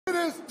It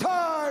is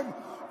time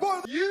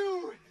for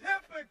you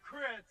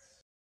hypocrites!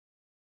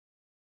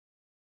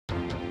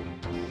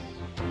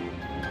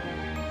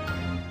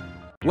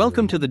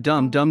 Welcome to the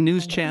Dum Dum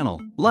News Channel.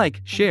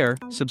 Like, share,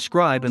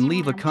 subscribe and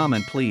leave a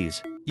comment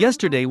please.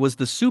 Yesterday was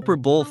the Super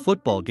Bowl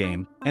football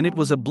game, and it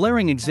was a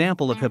blaring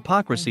example of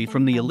hypocrisy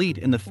from the elite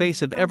in the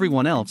face of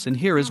everyone else, and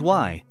here is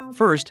why.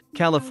 First,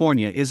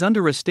 California is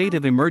under a state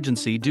of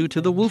emergency due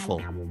to the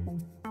woofle.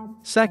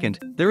 Second,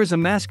 there is a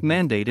mask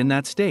mandate in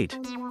that state.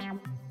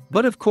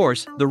 But of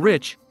course, the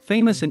rich,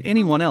 famous and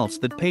anyone else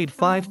that paid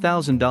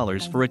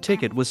 $5,000 for a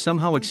ticket was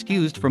somehow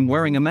excused from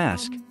wearing a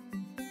mask.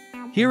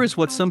 Here is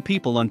what some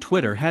people on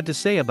Twitter had to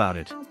say about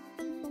it.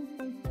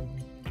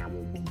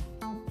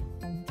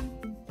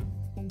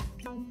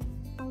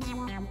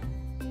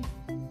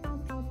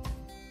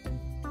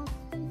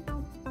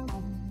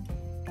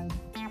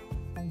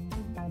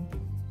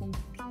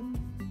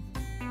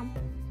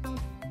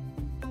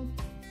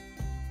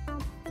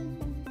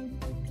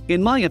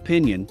 In my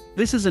opinion,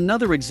 this is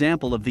another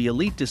example of the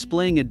elite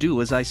displaying a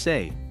do as I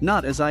say,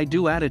 not as I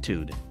do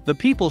attitude. The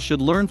people should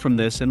learn from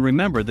this and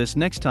remember this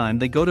next time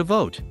they go to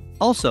vote.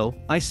 Also,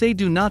 I say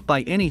do not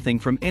buy anything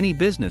from any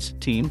business,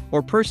 team,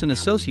 or person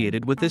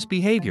associated with this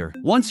behavior.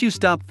 Once you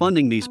stop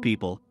funding these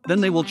people,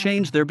 then they will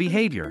change their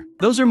behavior.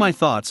 Those are my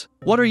thoughts.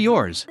 What are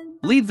yours?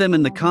 Leave them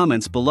in the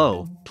comments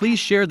below. Please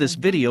share this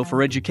video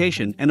for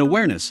education and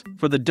awareness.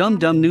 For the Dum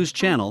Dum News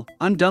Channel,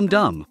 I'm Dum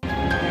Dum.